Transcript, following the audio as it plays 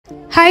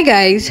Hi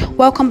guys,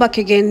 welcome back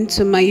again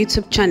to my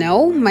YouTube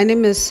channel. My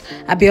name is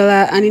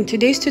Abiola, and in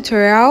today's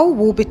tutorial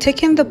we'll be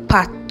taking the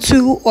part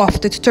 2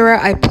 of the tutorial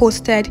I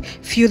posted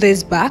few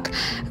days back.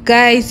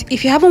 Guys,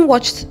 if you haven't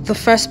watched the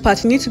first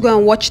part, you need to go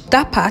and watch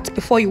that part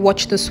before you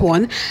watch this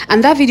one,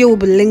 and that video will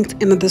be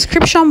linked in the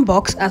description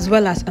box as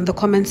well as in the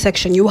comment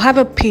section. You will have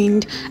it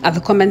pinned at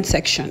the comment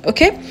section.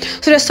 Okay,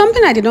 so there's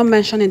something I did not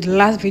mention in the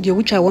last video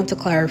which I want to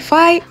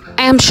clarify.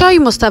 I am sure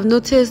you must have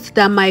noticed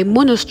that my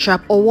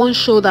monostrap or one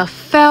shoulder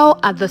fell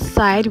at the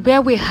side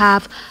where we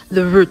have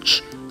the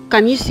ruch.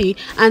 Can you see?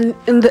 And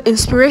in the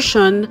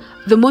inspiration,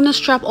 the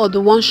monostrap or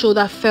the one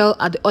shoulder fell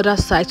at the other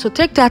side, so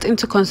take that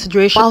into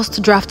consideration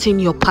whilst drafting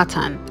your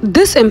pattern.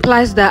 This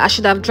implies that I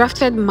should have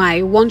drafted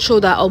my one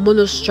shoulder or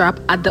monostrap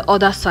at the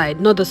other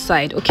side, not the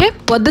side. Okay,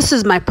 but this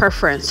is my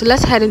preference, so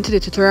let's head into the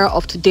tutorial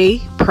of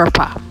today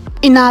proper.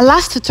 In our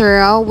last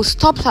tutorial, we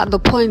stopped at the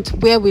point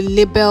where we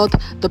labeled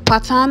the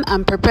pattern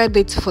and prepared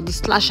it for the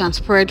slash and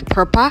spread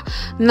proper.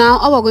 Now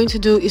all we're going to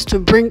do is to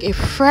bring a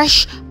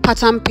fresh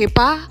pattern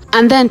paper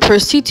and then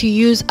proceed to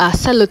use our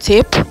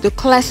sellotape, the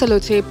clear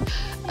sellotape,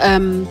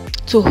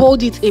 to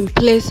hold it in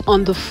place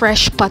on the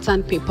fresh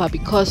pattern paper,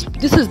 because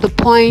this is the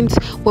point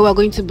where we're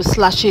going to be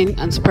slashing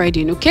and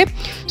spreading. Okay,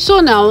 so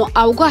now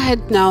I'll go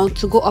ahead now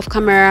to go off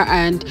camera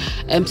and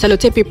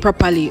sellotape it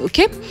properly.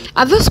 Okay,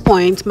 at this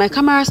point my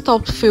camera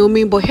stopped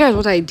filming, but here's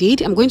what I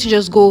did. I'm going to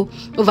just go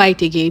over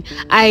it again.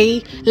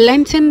 I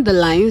lengthened the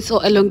lines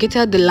or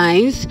elongated the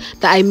lines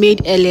that I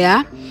made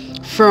earlier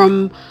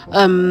from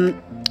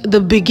the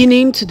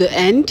beginning to the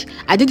end.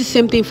 I did the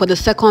same thing for the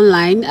second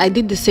line. I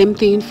did the same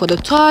thing for the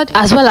third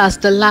as well as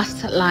the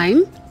last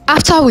line.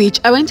 After which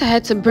I went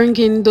ahead to bring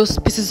in those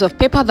pieces of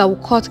paper that we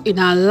cut in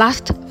our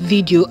last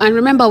video, and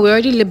remember we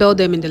already labeled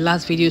them in the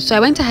last video, so I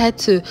went ahead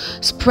to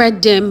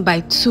spread them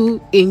by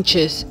 2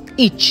 inches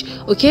each.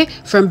 Okay,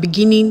 from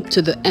beginning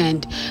to the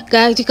end.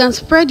 Guys, you can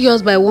spread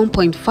yours by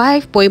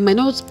 1.5, but it might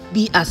not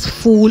be as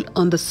full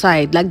on the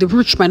side, like the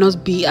ruch might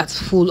not be as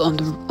full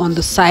on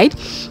the side.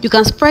 You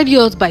can spread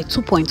yours by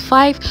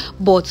 2.5,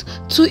 but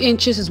 2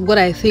 inches is what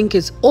I think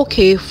is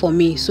okay for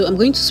me, so I'm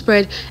going to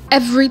spread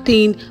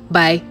everything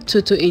by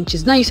 2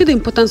 inches. Now you see the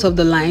importance of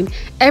the line.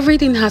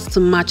 Everything has to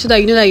match so that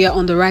you know that you're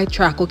on the right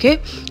track. Okay,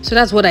 so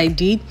that's what I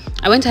did.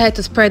 I went ahead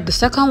to spread the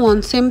second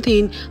one, same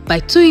thing, by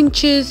 2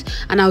 inches,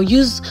 and I'll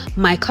use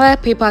my clear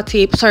paper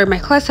tape, my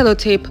clear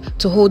sellotape,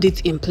 to hold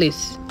it in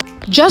place.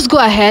 Just go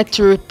ahead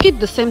to repeat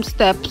the same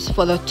steps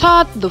for the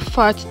third, the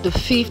fourth, the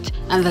fifth,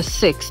 and the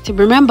sixth.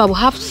 Remember, we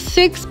have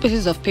 6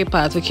 pieces of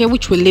papers, okay,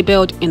 which we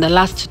labeled in the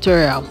last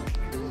tutorial.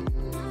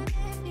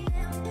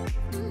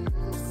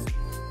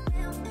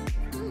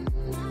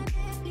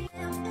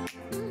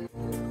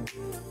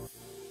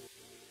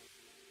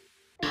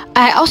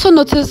 I also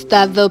noticed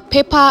that the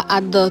paper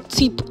at the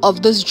tip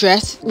of this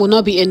dress will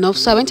not be enough,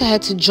 so I went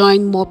ahead to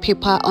join more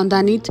paper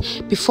underneath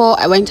before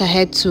I went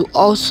ahead to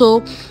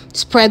also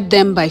spread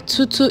them by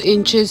 2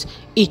 inches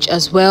each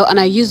as well, and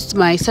I used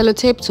my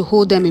sellotape to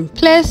hold them in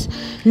place.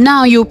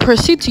 Now you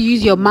proceed to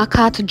use your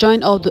marker to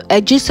join all the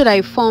edges so that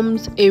it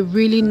forms a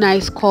really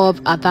nice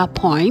curve at that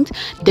point.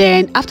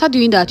 Then after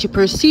doing that, you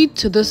proceed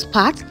to this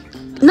part.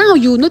 Now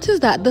you notice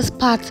that this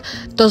part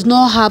does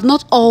not have,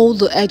 not all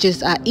the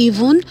edges are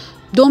even.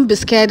 Don't be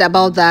scared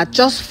about that.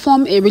 Just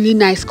form a really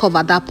nice curve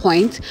at that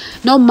point,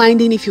 not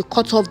minding if you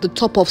cut off the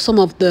top of some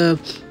of the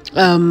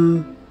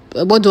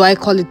what do I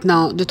call it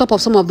now, the top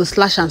of some of the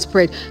slash and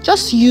spread.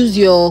 Just use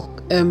your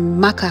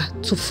marker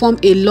to form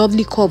a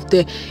lovely curve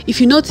there. If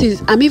you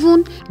notice, I'm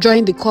even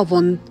drawing the curve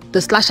on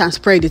the slash and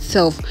spread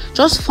itself.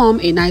 Just form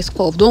a nice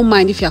curve. Don't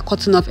mind if you're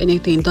cutting off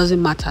anything, it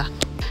doesn't matter.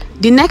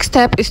 The next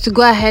step is to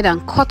go ahead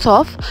and cut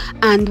off,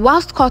 and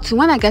whilst cutting,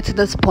 when I get to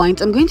this point,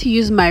 I'm going to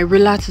use my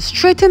ruler to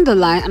straighten the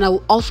line, and I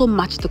will also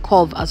match the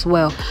curve as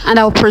well, and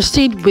I'll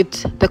proceed with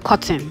the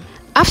cutting.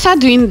 After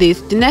doing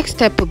this, the next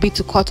step will be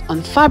to cut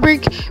on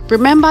fabric.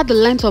 Remember, the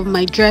length of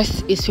my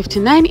dress is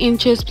 59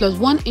 inches plus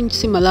 1 inch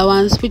seam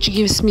allowance, which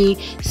gives me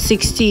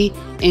 60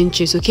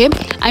 inches. Okay,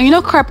 and you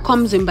know crepe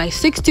comes in by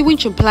 60,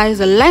 which implies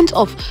the length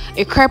of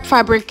a crepe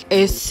fabric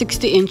is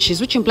 60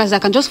 inches, which implies I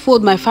can just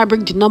fold my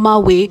fabric the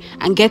normal way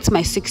and get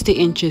my 60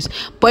 inches.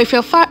 But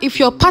if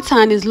your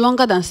pattern is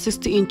longer than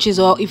 60 inches,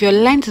 or if your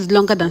length is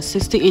longer than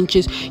 60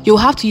 inches, you'll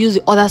have to use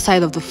the other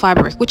side of the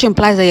fabric, which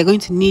implies that you're going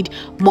to need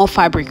more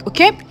fabric.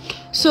 Okay,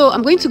 so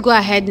I'm going to go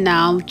ahead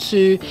now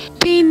to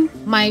pin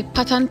my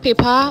pattern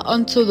paper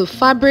onto the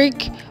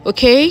fabric,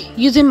 okay,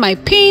 using my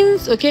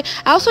pins. Okay,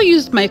 I also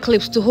used my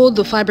clips to hold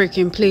the fabric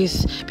in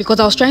place because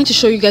I was trying to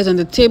show you guys on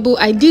the table.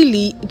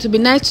 Ideally, it would be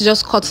nice to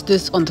just cut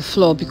this on the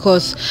floor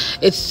because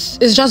it's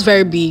just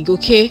very big.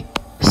 Okay,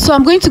 so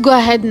I'm going to go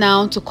ahead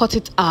now to cut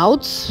it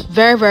out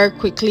very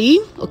quickly.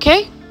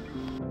 Okay,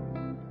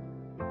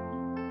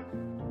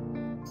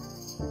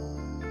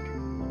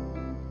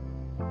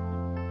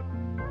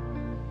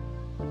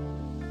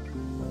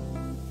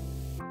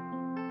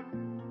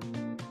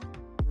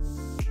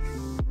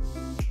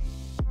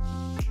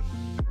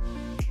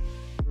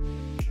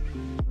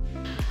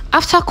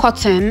 After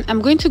cutting,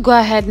 I'm going to go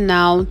ahead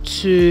now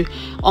to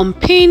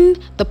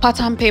unpin the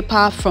pattern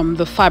paper from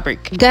the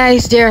fabric.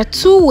 Guys, there are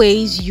two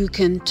ways you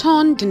can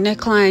turn the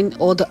neckline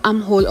or the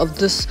armhole of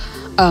this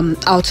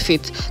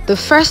outfit. The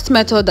first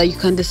method that you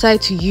can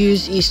decide to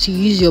use is to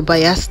use your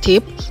bias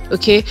tape,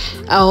 okay,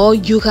 or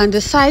you can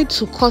decide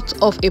to cut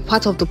off a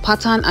part of the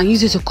pattern and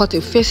use it to cut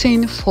a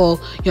facing for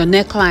your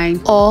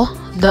neckline or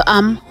the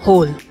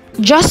armhole.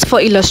 Just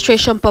for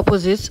illustration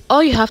purposes,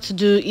 all you have to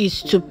do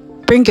is to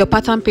bring your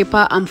pattern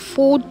paper and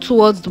fold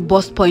towards the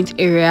bust point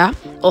area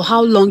or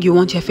how long you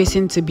want your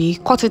facing to be.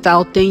 Cut it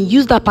out, then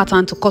use that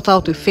pattern to cut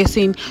out the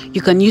facing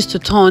you can use to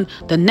turn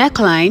the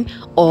neckline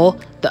or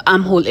the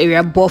armhole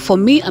area. But for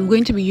me, I'm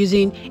going to be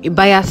using a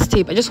bias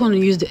tape. I just want to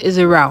use the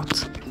easy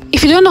route.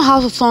 If you don't know how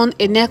to turn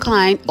a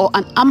neckline or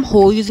an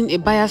armhole using a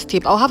bias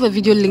tape, I'll have a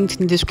video linked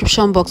in the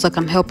description box that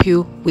can help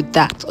you with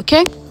that,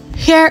 okay?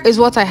 Here is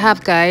what I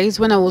have, guys.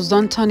 When I was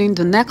done turning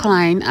the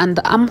neckline and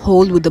the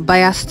armhole with the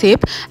bias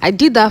tape, I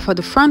did that for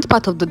the front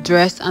part of the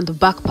dress and the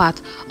back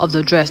part of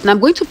the dress. Now I'm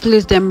going to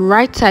place them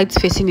right sides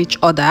facing each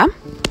other.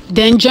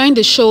 Then join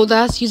the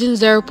shoulders using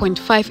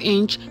 0.5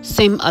 inch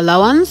seam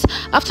allowance.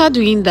 After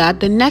doing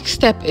that, the next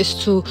step is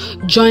to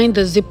join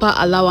the zipper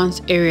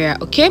allowance area,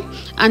 okay?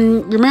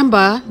 And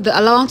remember, the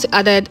allowance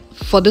added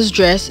for this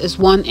dress is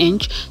 1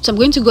 inch, so I'm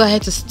going to go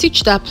ahead to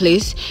stitch that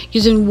place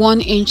using 1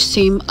 inch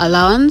seam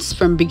allowance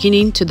from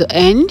beginning to the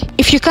end.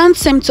 If you can't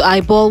seam to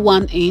eyeball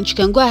 1 inch, you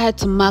can go ahead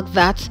to mark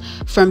that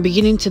from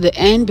beginning to the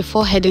end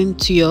before heading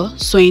to your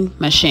sewing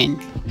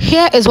machine.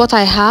 Here is what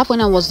I have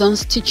when I was done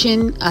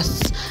stitching.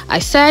 As I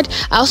said,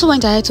 I also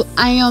went ahead to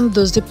iron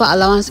the zipper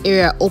allowance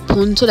area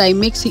open so that it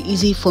makes it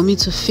easy for me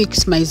to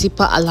fix my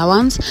zipper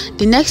allowance.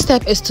 The next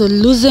step is to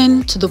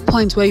loosen to the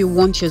point where you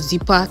want your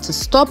zipper to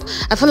stop.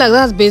 I feel like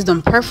that's based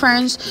on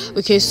preference,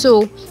 okay?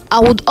 So I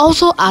would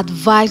also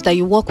advise that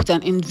you work with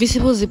an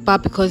invisible zipper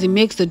because it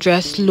makes the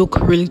dress look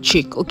really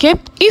chic, okay?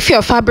 If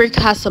your fabric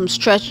has some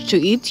stretch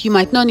to it, you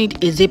might not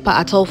need a zipper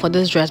at all for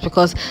this dress,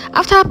 because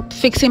after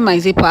fixing my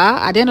zipper,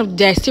 at the end of the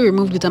day, I still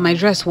removed it and my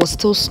dress was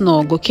still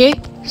snug, okay?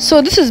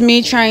 So this is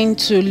me trying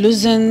to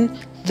loosen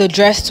the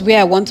dress to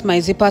where I want my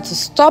zipper to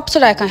stop so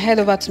that I can head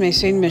over to my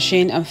sewing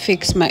machine and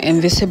fix my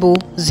invisible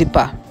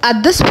zipper.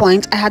 At this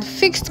point, I had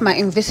fixed my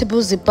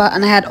invisible zipper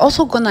and I had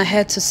also gone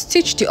ahead to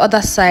stitch the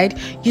other side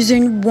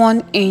using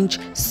 1 inch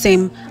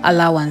seam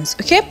allowance,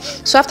 okay?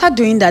 So after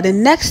doing that, the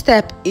next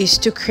step is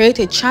to create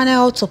a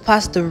channel to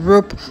pass the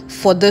rope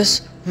for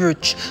this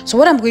ruch. So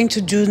what I'm going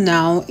to do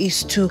now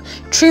is to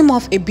trim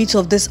off a bit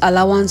of this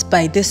allowance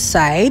by this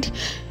side,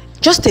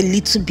 just a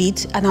little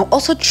bit, and I'll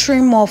also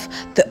trim off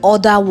the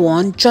other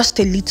one just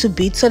a little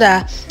bit so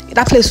that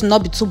place will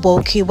not be too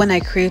bulky when I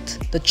create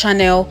the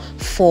channel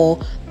for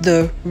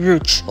the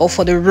ruch or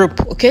for the rope,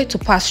 okay, to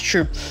pass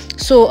through.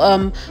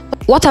 So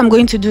what I'm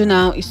going to do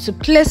now is to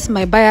place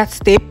my bias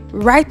tape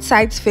right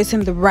sides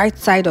facing the right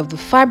side of the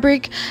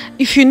fabric.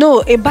 If you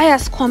know, a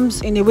bias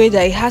comes in a way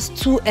that it has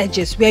two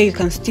edges where you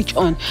can stitch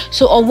on.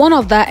 So on one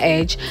of that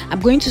edge,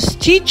 I'm going to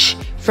stitch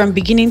from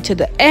beginning to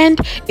the end.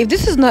 If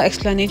this is not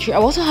explanatory, I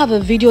also have a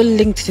video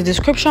linked to the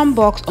description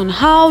box on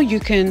how you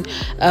can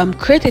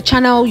create a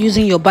channel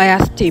using your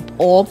bias tape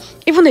or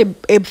even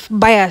a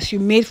bias you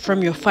made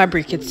from your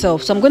fabric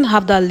itself. So I'm going to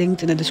have that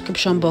linked in the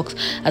description box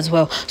as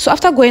well. So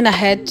after going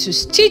ahead to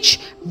stitch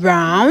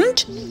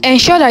round,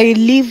 ensure that you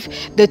leave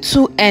the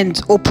two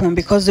ends open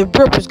because the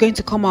rope is going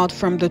to come out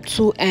from the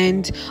two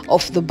ends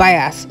of the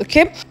bias,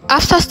 okay?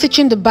 After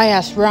stitching the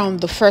bias round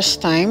the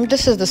first time,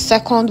 this is the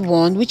second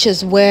one, which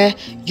is where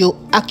you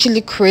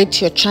actually create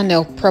your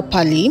channel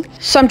properly.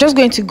 So I'm just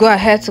going to go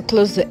ahead to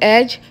close the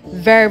edge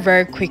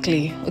very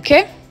quickly,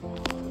 okay?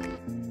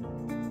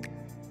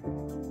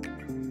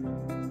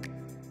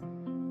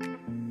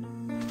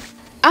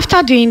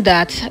 After doing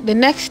that, the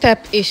next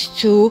step is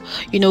to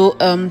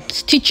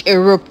stitch a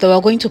rope that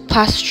we're going to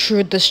pass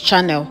through this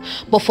channel.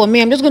 But for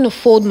me, I'm just going to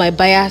fold my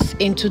bias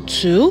into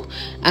two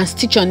and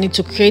stitch on it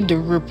to create the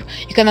rope.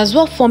 You can as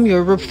well form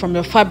your rope from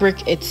your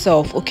fabric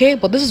itself, okay?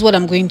 But this is what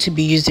I'm going to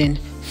be using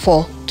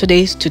for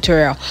today's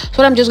tutorial. So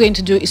what I'm just going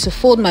to do is to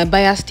fold my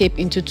bias tape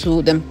into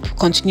two, then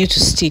continue to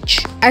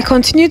stitch. I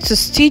continued to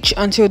stitch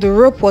until the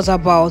rope was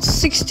about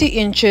 60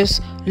 inches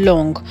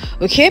long,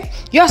 okay?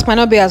 Yours might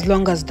not be as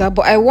long as that,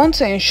 but I want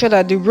to ensure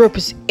that the rope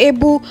is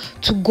able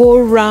to go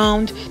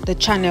around the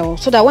channel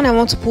so that when I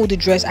want to pull the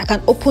dress, I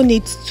can open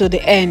it to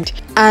the end,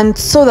 and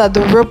so that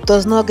the rope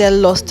does not get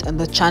lost in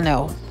the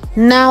channel.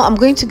 Now I'm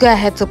going to go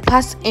ahead to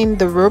pass in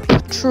the rope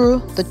through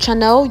the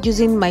channel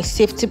using my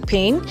safety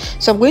pin.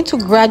 So I'm going to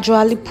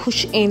gradually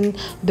push in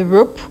the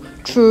rope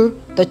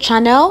through the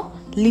channel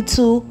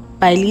little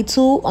by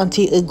little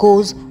until it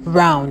goes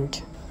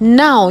round.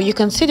 Now you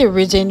can see the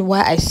reason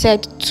why I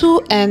said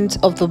two ends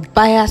of the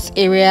bias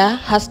area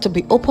has to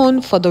be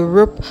open for the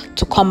rope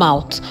to come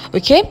out,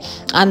 okay?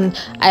 And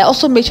I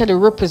also made sure the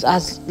rope is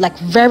as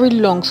very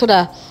long so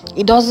that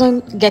it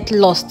doesn't get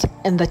lost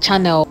in the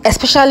channel,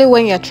 especially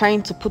when you're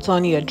trying to put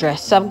on your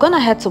dress. So I've gone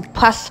ahead to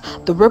pass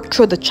the rope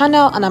through the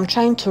channel, and I'm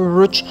trying to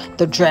ruch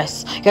the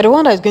dress. You're the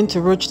one that is going to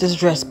ruch this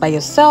dress by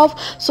yourself.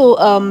 So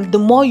the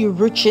more you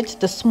ruch it,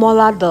 the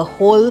smaller the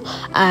hole,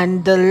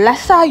 and the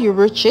lesser you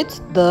ruch it,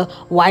 the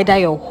wider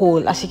your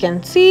hole. As you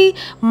can see,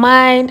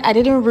 mine, I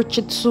didn't ruch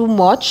it too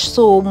much,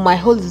 so my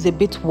hole is a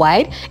bit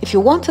wide. If you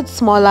want it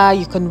smaller,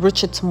 you can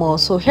ruch it more.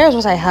 So here's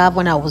what I have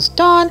when I was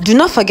done. Do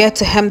not forget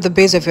to hem the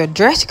base of your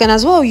dress. You can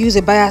as well use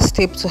a bias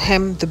tape to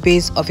hem the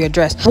base of your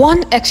dress.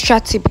 One extra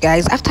tip,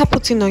 guys, after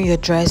putting on your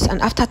dress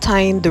and after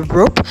tying the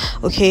rope,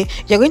 okay,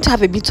 you're going to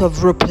have a bit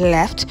of rope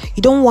left.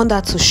 You don't want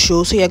that to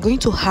show, so you're going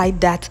to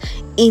hide that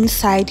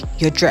inside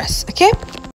your dress. Okay,